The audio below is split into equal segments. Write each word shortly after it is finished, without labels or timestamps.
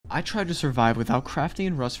I tried to survive without crafting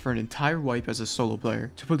in Rust for an entire wipe as a solo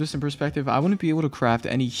player. To put this in perspective, I wouldn't be able to craft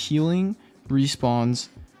any healing, respawns,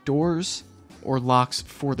 doors, or locks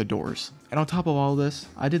for the doors. And on top of all this,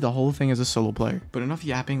 I did the whole thing as a solo player. But enough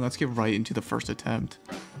yapping, let's get right into the first attempt.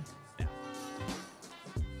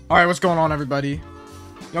 Alright, what's going on, everybody? You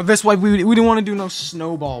know, this wipe, we didn't want to do no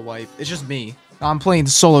snowball wipe. It's just me. I'm playing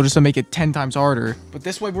solo just to make it 10 times harder. But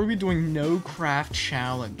this wipe, we're going to be doing no craft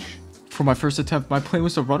challenge. For my first attempt, my plan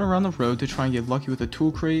was to run around the road to try and get lucky with a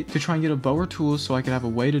tool crate, to try and get a bow or tools so I could have a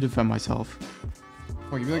way to defend myself.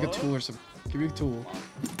 Oh, give me like a tool or something. Give me a tool.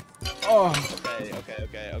 Oh.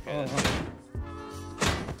 Okay.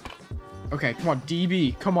 Okay, come on,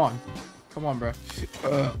 DB. Come on. Come on, bro.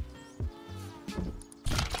 I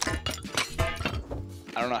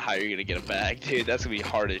don't know how you're gonna get it back, dude. That's gonna be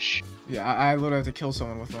hardish. Yeah, I literally have to kill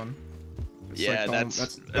someone with one. It's yeah, like,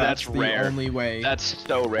 that's rare. The only way. That's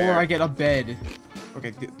so rare. Or I get a bed.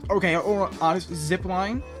 Okay, or honest zip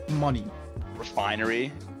line, money.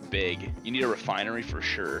 Refinery, big. You need a refinery for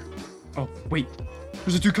sure. Oh, wait.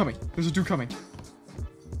 There's a dude coming.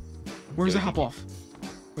 Where's the hop off?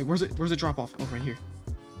 Wait, where's it drop off? Oh, right here.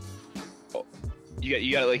 Oh,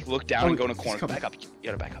 you gotta like look down and go in a corner. Coming. Back up. You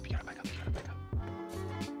gotta back up.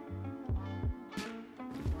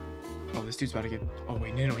 Oh, this dude's about to get... Oh,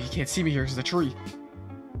 wait, no, he can't see me here because of the tree.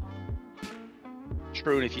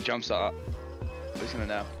 True, and if he jumps up, he's gonna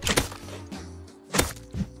know.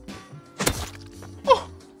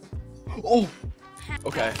 Oh!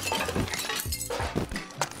 Okay.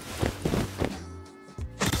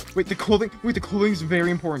 Wait, the clothing's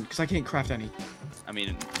very important because I can't craft any. I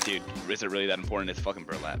mean, dude, is it really that important? It's fucking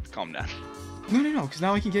burlap. Calm down. No, because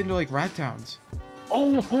now I can get into, like, rat towns.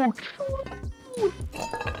 Oh,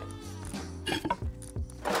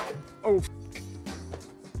 Oh,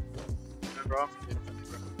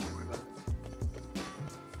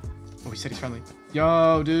 oh, he said he's friendly.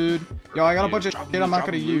 Yo, dude. Yo, I got a bunch of shit I'm not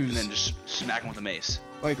gonna use. And then just smack him with a mace.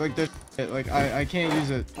 Like this shit. Like, I can't use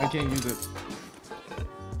it. I can't use it.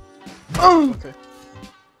 Oh! Okay.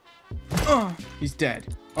 Oh! He's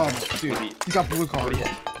dead. Oh, dude. He's got blue card.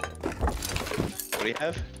 What do you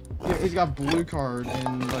have? Yeah, he's got blue card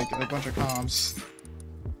and, like, a bunch of comms.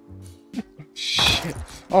 Shit.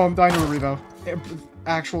 Oh, I'm dying to a revo.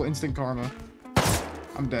 Actual instant karma.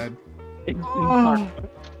 I'm dead. I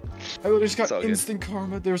literally just got instant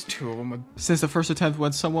karma. There's two of them. Since the first attempt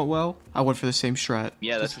went somewhat well, I went for the same strat.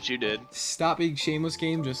 Yeah, that's what you did. Stop being shameless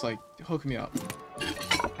game, just like hook me up.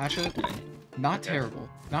 Hatchet? Not terrible.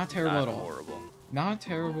 Not terrible at all. Horrible. Not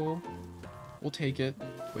terrible. We'll take it.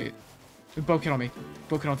 Wait. Bow kit on me.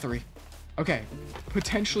 Bow kit on 3. Okay.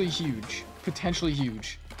 Potentially huge. Potentially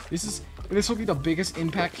huge. This will be the biggest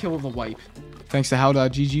impact kill of the wipe. Thanks to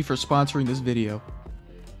How.GG for sponsoring this video.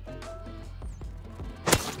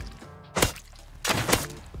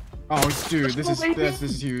 Oh, dude, this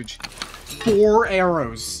is huge. 4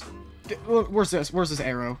 arrows. Look, where's this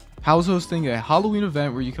arrow? How's hosting a Halloween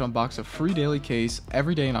event where you can unbox a free daily case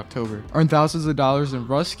every day in October. Earn thousands of dollars in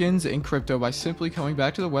Rust skins and crypto by simply coming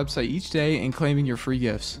back to the website each day and claiming your free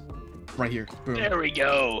gifts. Right here. Boom. There we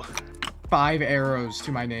go. 5 arrows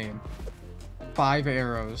to my name. 5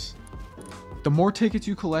 arrows. The more tickets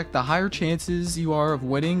you collect, the higher chances you are of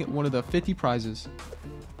winning one of the 50 prizes.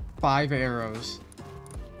 5 arrows.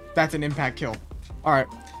 That's an impact kill. Alright.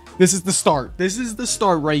 This is the start. This is the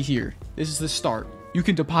start right here. This is the start. You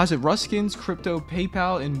can deposit Rust skins, crypto,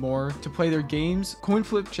 PayPal, and more to play their games, coin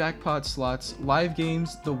flip, jackpot slots, live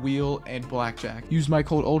games, the wheel, and blackjack. Use my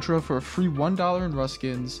code ULTRA for a free $1 in Rust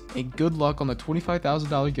skins, and good luck on the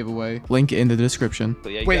 $25,000 giveaway. Link in the description.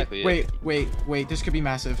 Yeah, exactly, Wait. This could be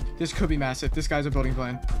massive. This could be massive. This guy's a building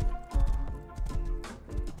plan.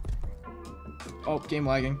 Oh, game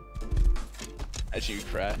lagging. As you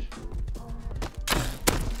crash.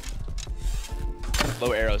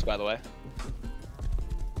 Low arrows, by the way.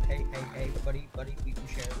 Hey, buddy, we can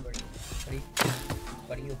share,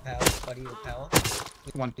 buddy, your pal.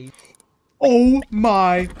 One. Oh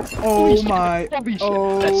my. Throw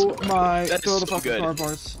the fucking car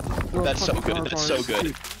bars. That's so good.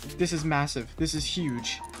 Dude, this is massive. This is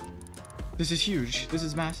huge. This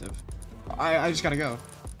is massive. I just gotta go.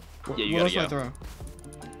 Yeah, you what else gotta do I throw?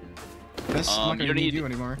 This, I'm not gonna need you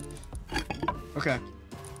anymore. Okay.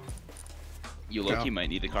 You low-key might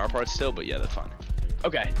need the car parts still, but yeah, that's fine.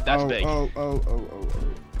 Okay, that's big. Oh.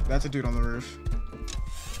 That's a dude on the roof.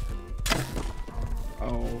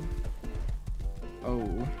 Oh.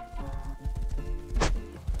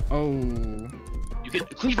 You can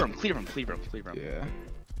cleave him. Yeah.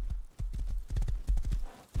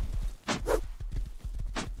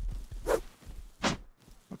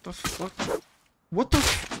 What the fuck? What the?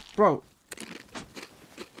 Bro.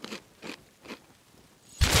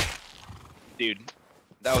 Dude,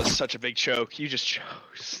 that was such a big choke. You just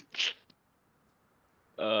chose.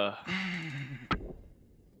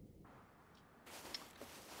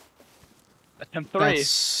 Attempt 3. That's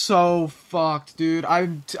so fucked, dude.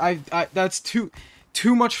 That's too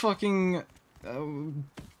much fucking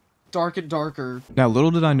dark and darker. Now,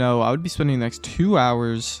 little did I know, I would be spending the next 2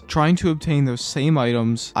 hours trying to obtain those same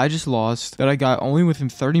items I just lost that I got only within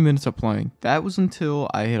 30 minutes of playing. That was until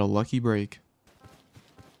I hit a lucky break.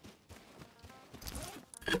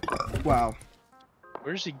 Wow.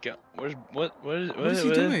 Where's he go? What is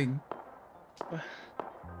he doing?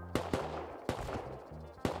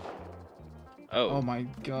 Oh my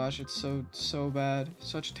gosh, it's so bad.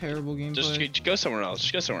 Such terrible gameplay. Just go somewhere else.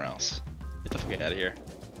 Just go somewhere else. Get the fuck out of here.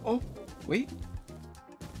 Oh, wait.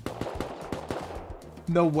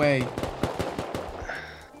 No way.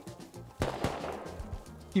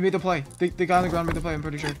 He made the play. The guy on the ground made the play, I'm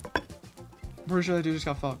pretty sure. I'm pretty sure that dude just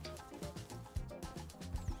got fucked.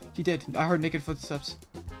 He did. I heard naked footsteps.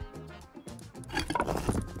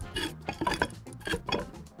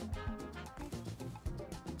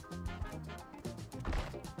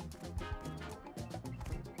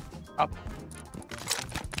 Up.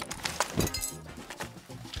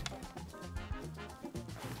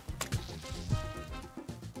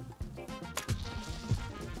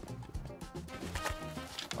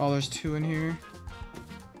 Oh, there's 2 in here.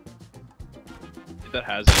 That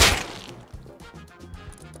has it.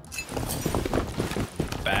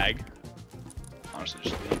 Bag. Honestly,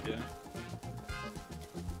 just leave, yeah.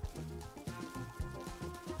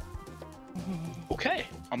 Okay,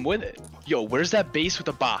 I'm with it. Yo, where's that base with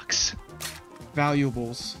the box?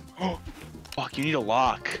 Valuables. Oh, fuck, you need a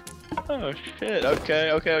lock. Oh, shit. Okay.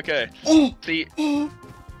 Oh! See?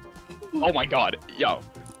 Oh my god. Yo.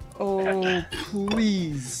 Oh,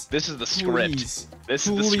 please. This is the script. Please. This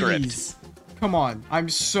is the script. Come on. I'm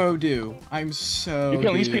so due. I'm so You can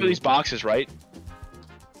at least pick due. up these boxes, right?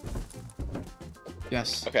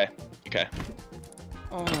 Yes. Okay.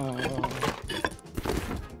 Oh.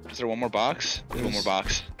 Is there one more box? There's one more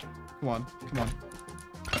box. Come on.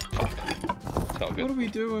 It's all good. What are we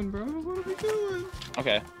doing, bro? What are we doing?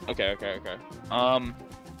 Okay.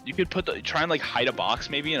 You could try and like hide a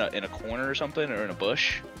box maybe in a corner or something, or in a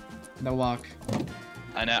bush. No lock.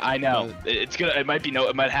 I know. It's gonna. It might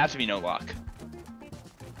have to be no lock.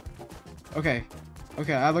 Okay,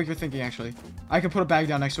 I like your thinking actually. I can put a bag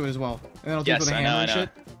down next to it as well, and then I'll do it with a hammer and shit.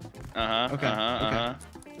 Okay.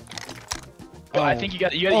 Oh, I think you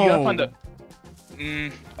got to find the.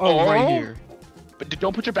 Right here. But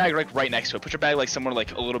don't put your bag right next to it. Put your bag like somewhere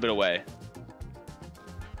like a little bit away.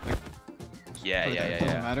 Yeah.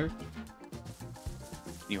 Doesn't matter.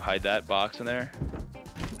 You hide that box in there.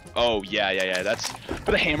 Oh yeah. That's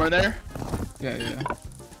put a hammer in there. Yeah.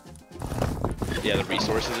 Yeah, the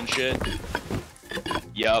resources and shit.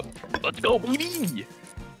 Yep. Let's go, baby.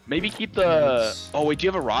 Maybe keep the. Oh wait, do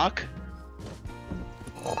you have a rock?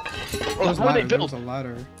 How did they build?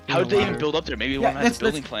 How did they even build up there? Maybe one has a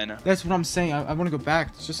building plan. That's what I'm saying. I want to go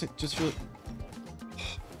back. Just feel.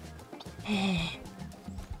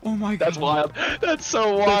 Oh my god. That's wild. That's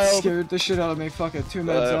so wild. That scared the shit out of me. Fuck it. 2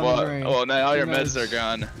 meds on the brain. Well, now all your meds are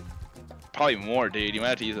gone. Probably more, dude. You might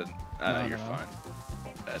have to use it. No, you're fine.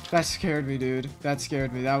 That scared me, dude. That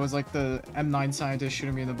scared me. That was like the M9 scientist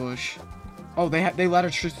shooting me in the bush. Oh, they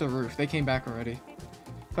laddered straight to the roof. They came back already.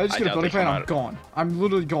 If I just get a building plan, I'm gone. I'm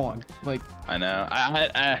literally gone. Like. I know.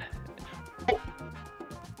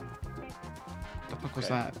 The fuck was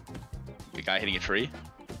that? The guy hitting a tree?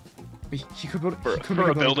 He could build for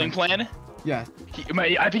a building plan? Yeah.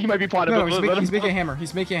 I think he might be plotting. No, he's making a hammer.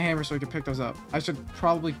 He's making a hammer so he can pick those up. I should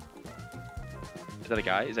probably. Is that a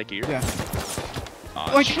guy? Is that gear? Yeah. Oh,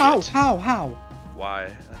 like shit. how?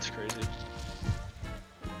 Why? That's crazy.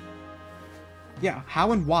 Yeah,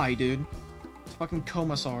 how and why, dude? It's fucking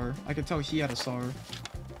Commissar. I could tell he had a SAR.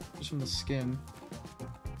 Just from the skin.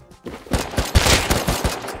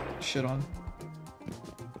 Shit on.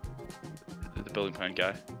 The building plan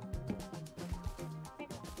guy.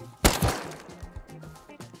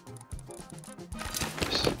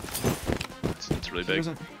 It's really big.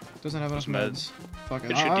 Doesn't have enough meds. Fuck it.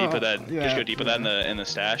 Just go deep with that. Yeah, just go deep with that in the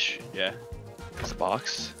stash. Yeah. It's a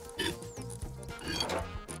box.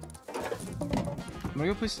 I'm gonna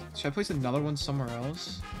go place. Should I place another one somewhere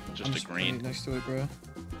else? Just a green next to it, bro.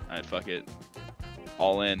 Alright, fuck it.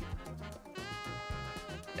 All in.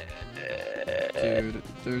 Dude,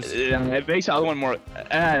 there's. It makes the other one more.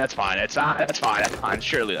 That's fine. That's fine.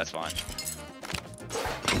 Surely that's fine.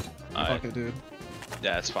 Fuck it, dude.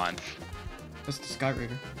 Yeah, it's fine. That's the Sky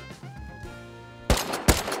Raider.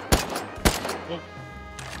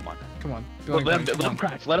 Come on. Come on. Well, Building let plan, him come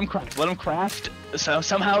craft. Let him craft. Let him craft. So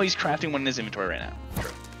somehow he's crafting one in his inventory right now.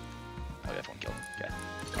 True. Oh, that's one killed. Okay.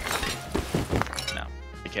 No.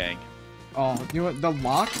 Decaying. on. Oh, you know what? The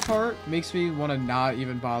lock part makes me want to not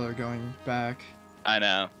even bother going back. I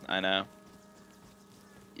know.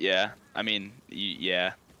 Yeah. I mean,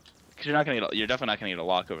 yeah. Cause you're definitely not gonna get a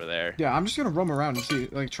lock over there. Yeah, I'm just gonna roam around and see,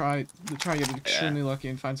 like, try to get extremely lucky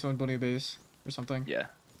and find someone building a base or something. Yeah.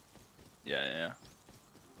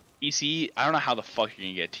 TC, I don't know how the fuck you're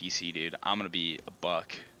gonna get TC, dude. I'm gonna be a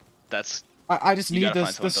buck. That's. I just You need gotta the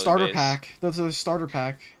find someone starter building base. pack. The starter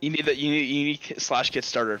pack. You need that. You need slash kit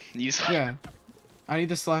starter. Yeah. I need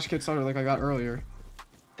the slash kit starter like I got earlier.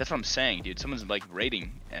 That's what I'm saying, dude. Someone's like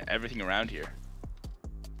raiding everything around here.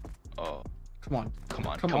 Oh, Come on. come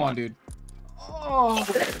on, Come on, dude. Oh,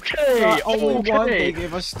 Okay, only one. They okay.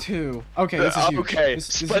 gave us two. Okay, this is huge. Okay, This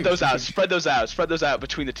is spread huge, those this is out. huge. Spread those out. Spread those out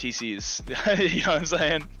between the TCs. You know what I'm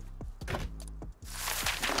saying?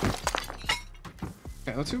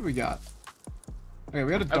 Okay, let's see what we got. Okay,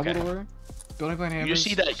 we got a double Okay. door. Building plan hammers. You just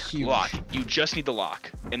need that huge. lock. You just need the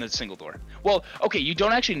lock in a single door. Well, okay, you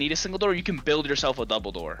don't actually need a single door. You can build yourself a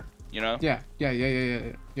double door. You know? Yeah. You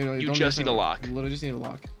know, You don't just need a single- lock. You literally just need a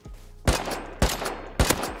lock.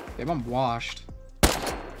 Damn, I'm washed.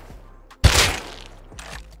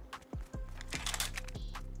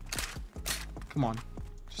 Come on.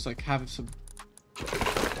 Just like have some. Do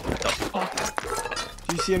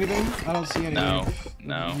you see anything? I don't see anything. No, of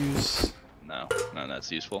no. Use. No, none of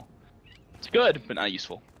that's useful. It's good, but not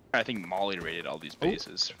useful. I think Molly raided all these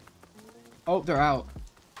bases. Oh, they're out.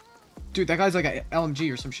 Dude, that guy's like a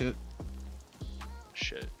LMG or some shit.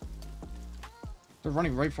 Shit. They're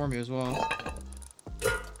running right for me as well.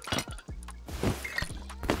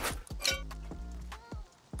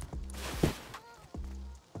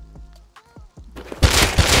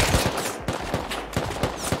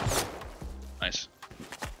 Nice.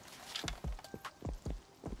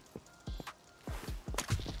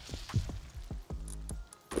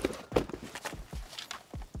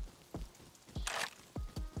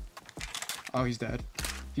 Oh, he's dead.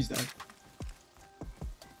 He's dead.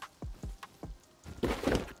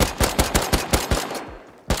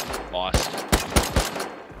 Lost.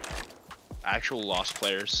 Actual lost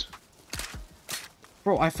players.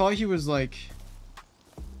 Bro, I thought he was like...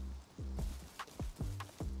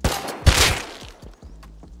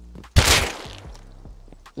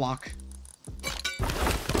 Block.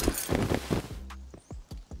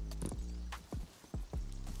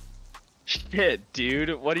 Shit,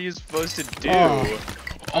 dude. What are you supposed to do? Oh,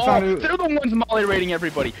 I found it. They're the ones Molly raiding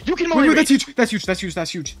everybody. You can Wait, Molly wait, that's raid. huge. That's huge. That's huge.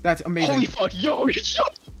 That's huge. That's amazing. Holy fuck, yo, you're so...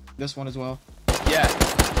 This one as well. Yeah.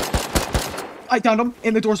 I downed him,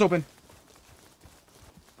 and the door's open.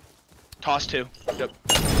 Toss two. Yep.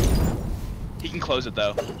 He can close it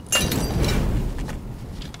though.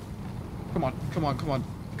 Come on, come on, come on.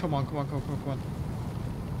 Come on, come on, come on, come on, come on.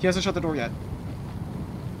 He hasn't shut the door yet.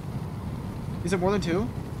 Is it more than two?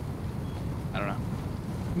 I don't know.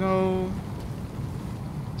 No.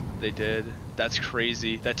 They did. That's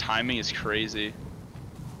crazy. That timing is crazy.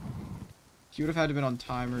 He would have had to been on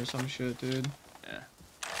timer or some shit, dude. Yeah.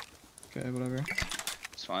 Okay, whatever.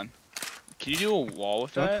 It's fine. Can you do a wall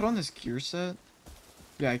with Do I that? put on this gear set?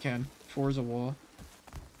 Yeah, I can. 4 is a wall.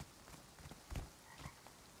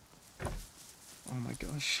 Oh my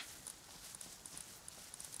gosh.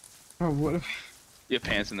 Oh, what if... You have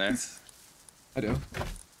pants in there. I do.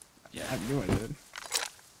 Yeah. I knew I did.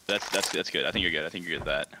 That's good. I think you're good. I think you're good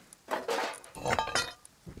at that.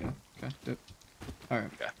 Yeah, okay, dip. Alright.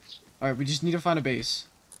 Okay. Alright, we just need to find a base.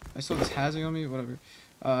 I still have this hazing on me, whatever.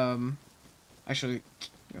 Actually,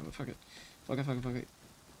 yeah, fuck it. Fuck it.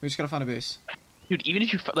 We just gotta find a base. Dude, even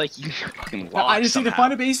if you like you fucking No, lost I just need to somehow.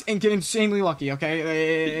 find a base and get insanely lucky,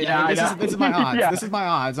 okay? Yeah, I know. This is my odds. Yeah. This is my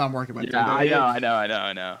odds I'm working with. Yeah, dude.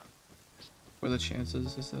 I know. What are the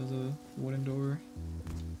chances this has a wooden door?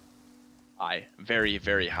 High. Very,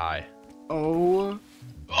 very high. Oh.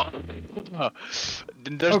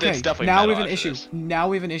 There's, Okay, it's definitely now we metal have an after issue. this. Now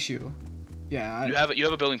we have an issue. Yeah. You have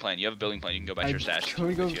a building plan. You can go back to your stash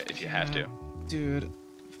could go- if you have to. Dude,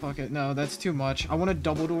 fuck it. No, that's too much. I want a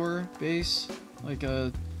double door base. Like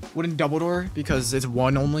a wooden double door because it's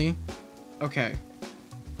one only. Okay.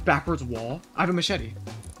 Backwards wall. I have a machete.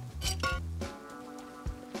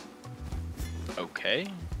 Okay.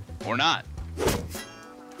 Or not.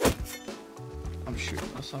 I'm shooting.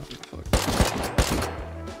 That's not what the fuck.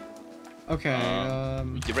 Okay,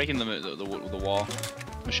 You're breaking the wall.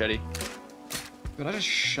 Machete. but I just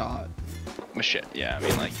shot. Machete. Yeah, I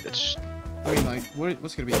mean like that's. I mean, like,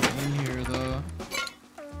 what's gonna be in here, though?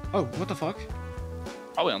 Oh, what the fuck?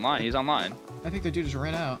 Probably online. He's online. I think the dude just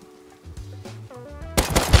ran out.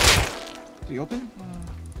 Did he open?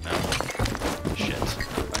 No. Shit.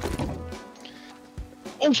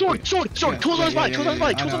 Oh, sword! Yeah, Tools on his body! Tools on his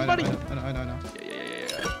body! I Tools on his body! know.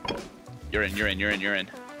 Yeah. You're in.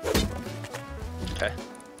 Okay.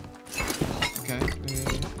 Okay.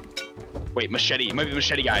 Wait, machete. It might be the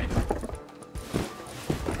machete guy.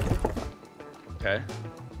 Okay.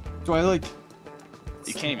 Do I like?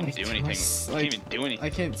 You can't even do anything. You can't even do anything. I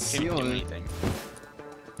can't You seal can't do it. anything.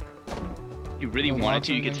 You really No wanted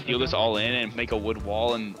to, you locking could seal this all in and make a wood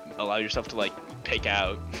wall and allow yourself to like pick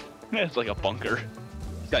out. It's like a bunker.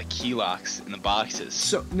 He's got key locks in the boxes.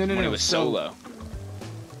 So no. When it was solo.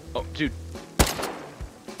 Oh, dude.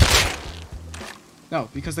 No,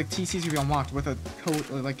 because like TC's gonna be unlocked with a code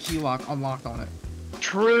like key lock unlocked on it.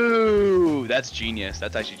 True. That's genius.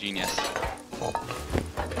 That's actually genius.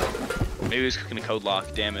 Maybe he was cooking a code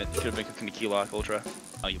lock. Damn it. Could have been cooking a key lock ultra.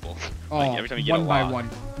 Valuable. Oh, Like, every time you get one a by lock. one.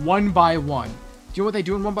 One by one. Do you know what they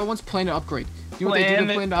do in 1x1s? Plan to upgrade. Do you know what they do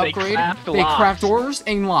to plan to They upgrade? craft They craft locks. doors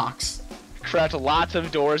and locks. Craft lots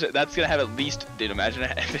of doors. That's gonna have at least. Dude, imagine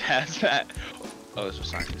if it has that. Oh, this was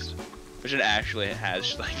scientist. Imagine it actually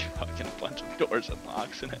has like fucking a bunch of doors and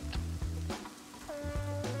locks in it.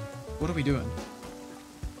 What are we doing?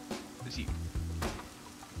 Is he?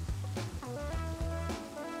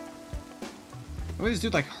 I mean, this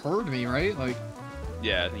dude like heard me, right? Like,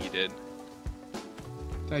 Yeah, I think he did.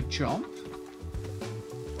 did I jump?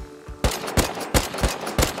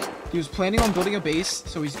 He was planning on building a base,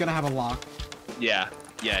 so he's gonna have a lock. Yeah.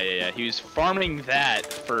 He was farming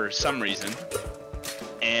that for some reason,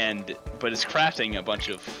 but is crafting a bunch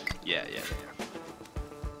of. Yeah.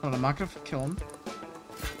 Hold on, I'm not gonna kill him.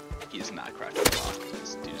 He's not crafting a lock.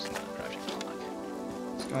 This dude's not crafting a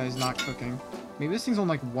lock. This guy's not cooking. Maybe this thing's on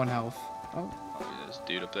like 1 health. Oh, Oh, this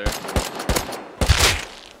dude up there.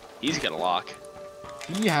 He's got a lock.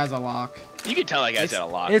 he has a lock. You can tell that guy's got a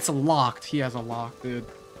lock. It's locked. He has a lock, dude.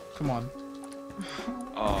 Come on.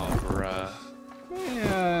 Oh, bruh.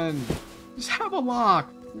 Man, just have a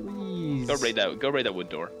lock, please. Go raid that wood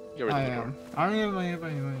door. Go raid I the wood door. am. I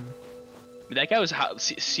am. That guy was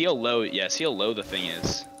seal low. Yeah, seal low. The thing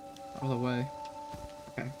is. Out of the way.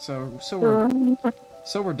 Okay, so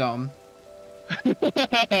we're dumb.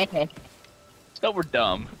 So we're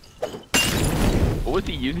dumb. What was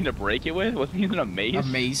he using to break it with? Wasn't he using a mace? A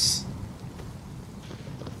mace.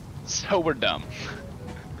 So we're dumb.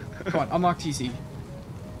 Come on, unlock TC.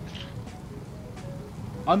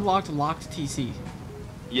 Unlocked, locked TC.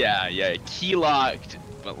 Yeah. Key locked,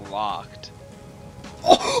 but locked.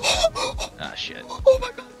 Oh! Ah, shit. Oh my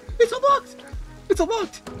god! It's unlocked! It's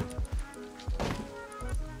unlocked!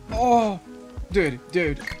 Oh! Dude.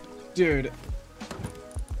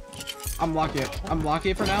 I'm locking it. I'm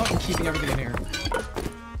locking it for now and keeping everything in here.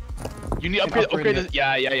 You need And upgrade upgrading this. it.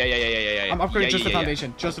 Yeah. I'm upgrading just the yeah.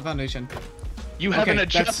 foundation. Just the foundation. You have Okay, an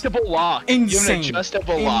that's adjustable lock. insane. You have an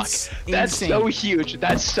adjustable lock. That's Insane. so huge.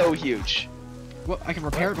 That's so huge. Well, I can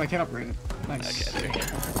repair it, but I can't upgrade it. Nice. Okay, there you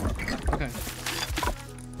go. Okay.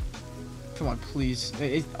 Come on, please.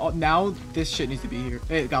 Now this shit needs to be here.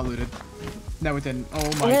 It got looted. No, it didn't. Oh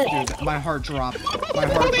my dude, my heart dropped. My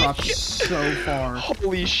heart dropped so far.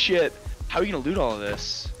 Holy shit. How are you gonna loot all of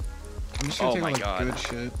this? I'm just gonna Oh take my all the God. good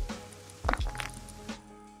shit.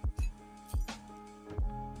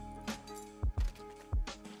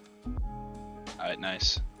 Alright,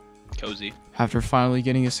 nice. Cozy. After finally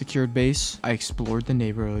getting a secured base, I explored the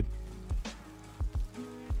neighborhood.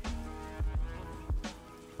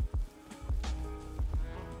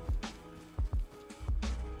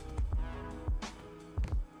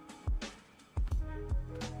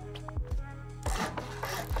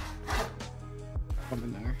 I'm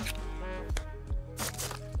in there.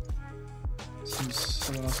 Seems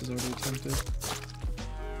someone else is already attempted.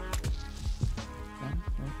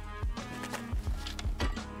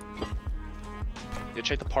 Yeah,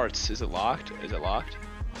 check the parts. Is it locked? Is it locked?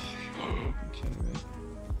 Okay, man.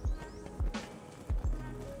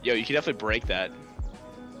 Yo, you can definitely break that.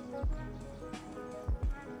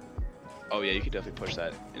 Oh yeah, you could definitely push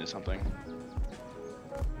that into something.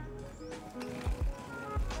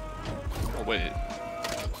 Oh wait.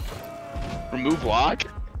 Remove lock?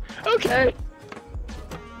 Okay.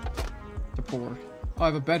 They're poor. Oh, I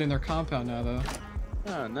have a bed in their compound now, though.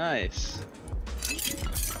 Oh, nice.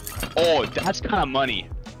 Oh, that's kind of money.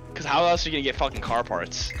 Cause how else are you gonna get fucking car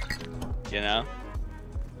parts? You know?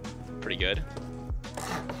 Pretty good.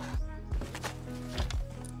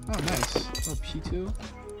 Oh, nice. Oh, P2.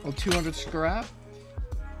 Oh, 200 scrap.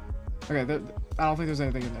 Okay, I don't think there's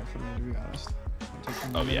anything in there for me, to be honest. I'll take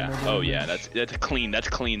Oh more yeah. damage. Oh yeah. That's clean. That's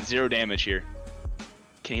clean. 0 damage here.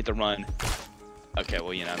 Can't hit the run. Okay,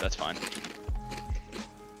 well, you know, that's fine.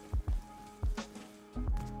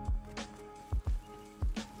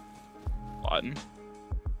 Button.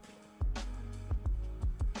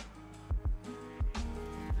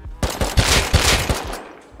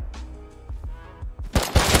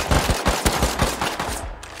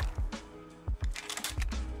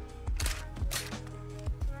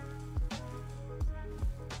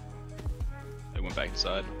 They went back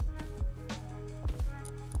inside.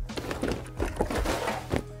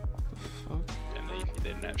 Fuck. And they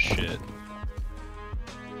didn't have shit.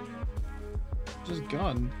 Just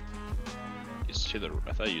gun. It's to the.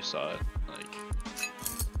 I thought you saw it. Like.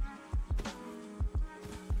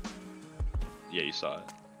 Yeah, you saw it.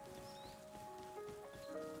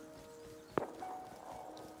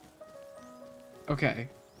 Okay.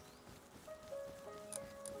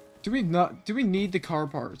 Do we need the car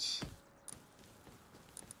parts?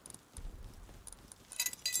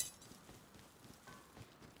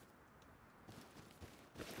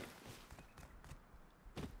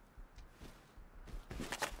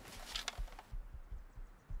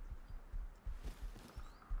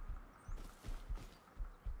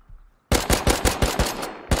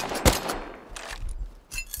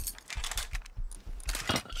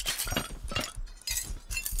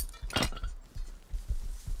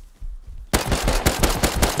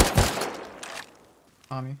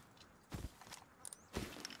 Tommy.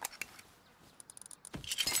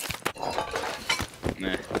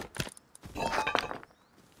 Nah.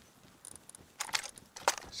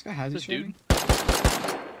 This guy has What's his up, dude?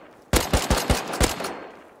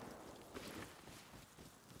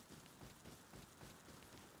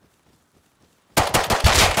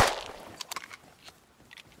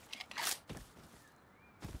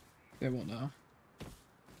 They won't know.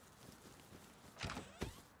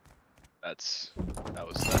 That's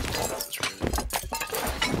crazy.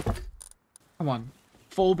 Come on.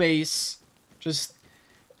 Full base. Just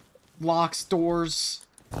locks, doors.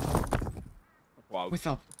 Wow. With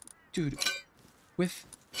a... Dude. With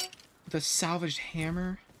a salvaged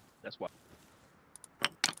hammer. That's why.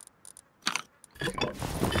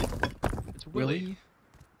 It's Really?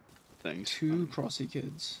 Things. Two Crossy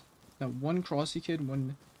kids. Now one Crossy kid,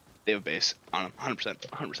 one... They have a base on them. 100%.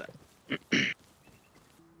 100%.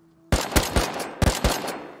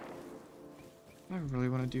 I really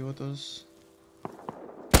want to deal with this. I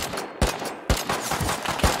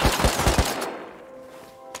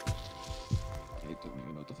don't even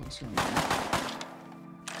know what the fuck's going on.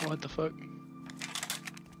 What the fuck?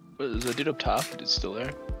 What, is the dude up top? It's still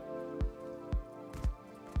there?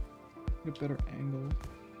 Get a better angle.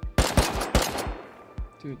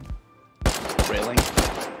 Dude. Railing?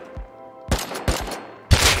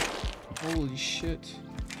 Holy shit.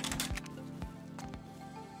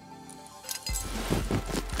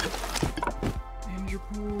 And you're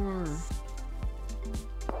poor.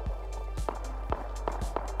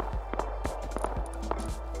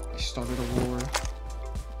 I started a war.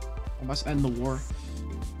 I must end the war.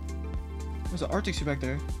 There's an Arctic suit back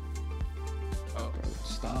there. Oh. Bro,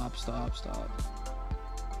 stop, stop, stop.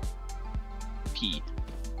 P.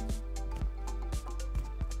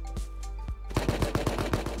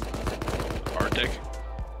 Arctic.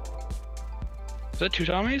 Is that two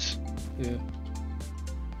Tommies? Yeah.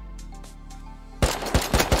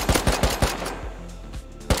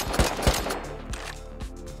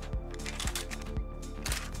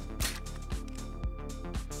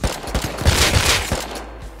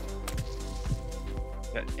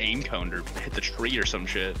 That aim cone or hit the tree or some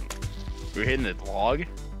shit. We were hitting the log.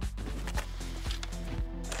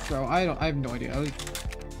 Bro, I have no idea. I was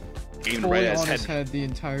Aimed fully right at on his his head. head the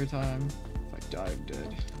entire time. If I die, I'm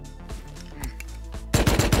dead.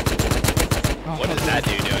 What is that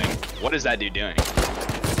dude doing? What is that dude doing?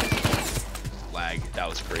 Lag. That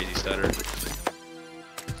was crazy stutter.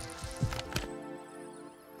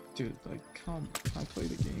 Dude, like, come. Can I play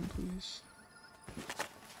the game, please?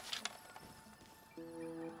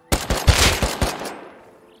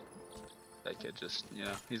 That kid just,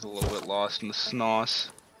 yeah, he's a little bit lost in the snoss.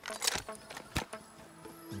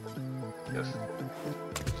 Yes.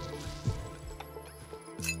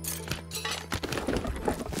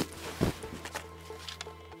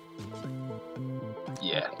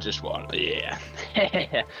 Yeah, just one. Yeah.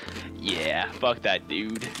 Yeah, fuck that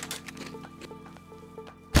dude.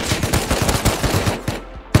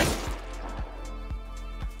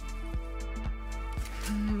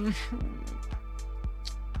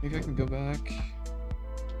 Maybe I can go back.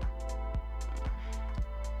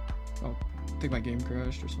 Oh, I think my game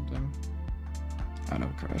crashed or something. I know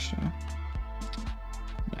it crashed, yeah.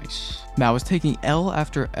 Nice. Now I was taking L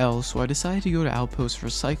after L, so I decided to go to Outpost,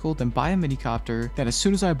 recycle, then buy a minicopter. Then as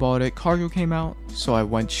soon as I bought it, cargo came out, so I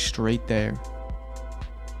went straight there.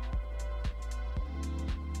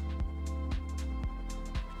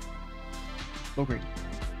 Oh great.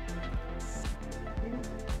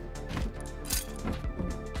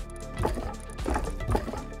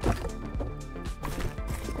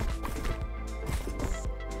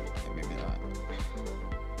 Maybe not.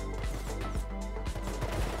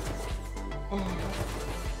 Oh, I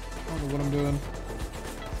don't know what I'm doing.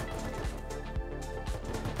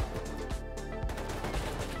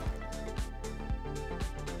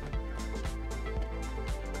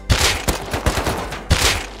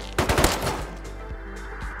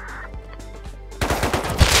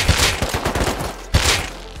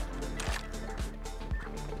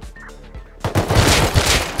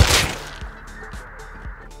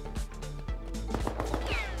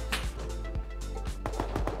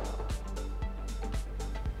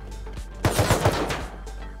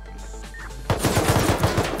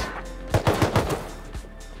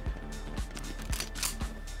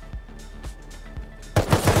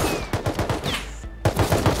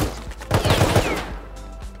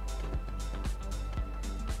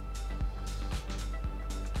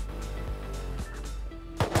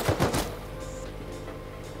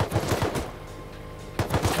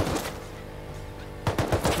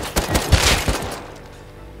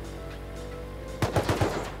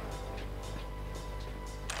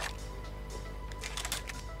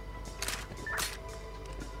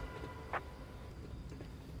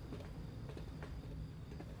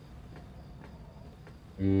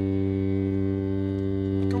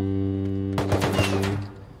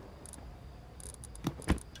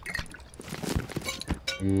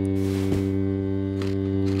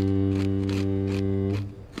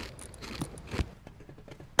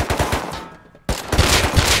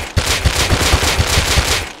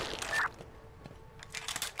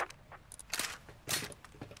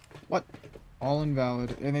 What? All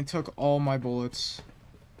invalid, and they took all my bullets.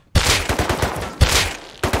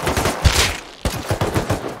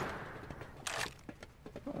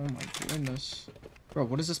 Oh my goodness. Bro,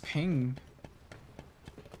 what is this ping?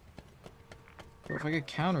 Bro, if I get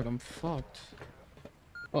countered, I'm fucked.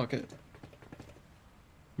 Fuck it.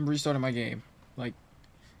 I'm restarting my game. Like,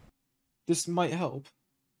 this might help.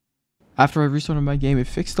 After I restarted my game, it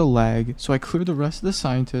fixed the lag, so I cleared the rest of the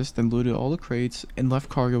scientists, then looted all the crates, and left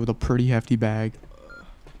cargo with a pretty hefty bag.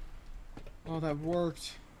 Oh, that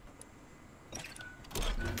worked.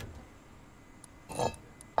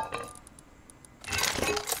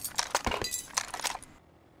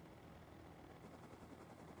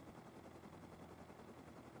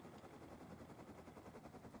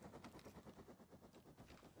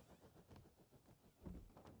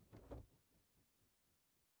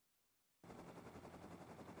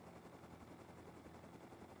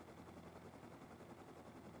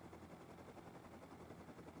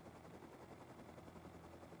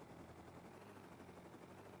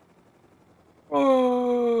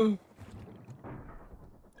 Oh,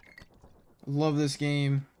 love this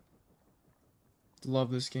game. Love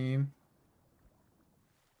this game.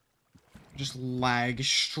 Just lag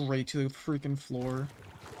straight to the freaking floor.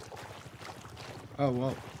 Oh,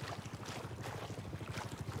 well.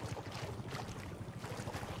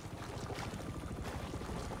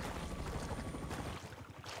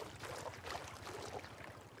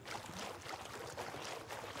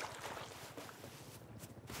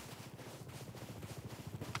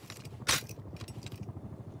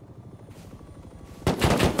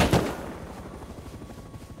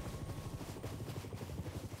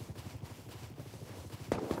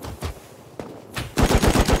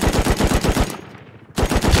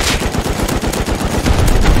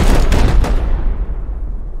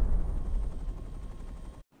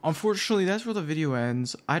 Unfortunately, that's where the video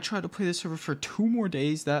ends. I tried to play this server for 2 more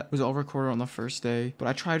days. That was all recorded on the first day, but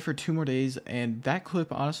I tried for 2 more days, and that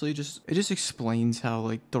clip honestly just explains how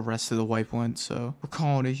like the rest of the wipe went. So we're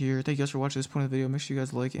calling it here. Thank you guys for watching this point of the video. Make sure you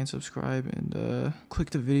guys like and subscribe, and click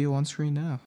the video on screen now.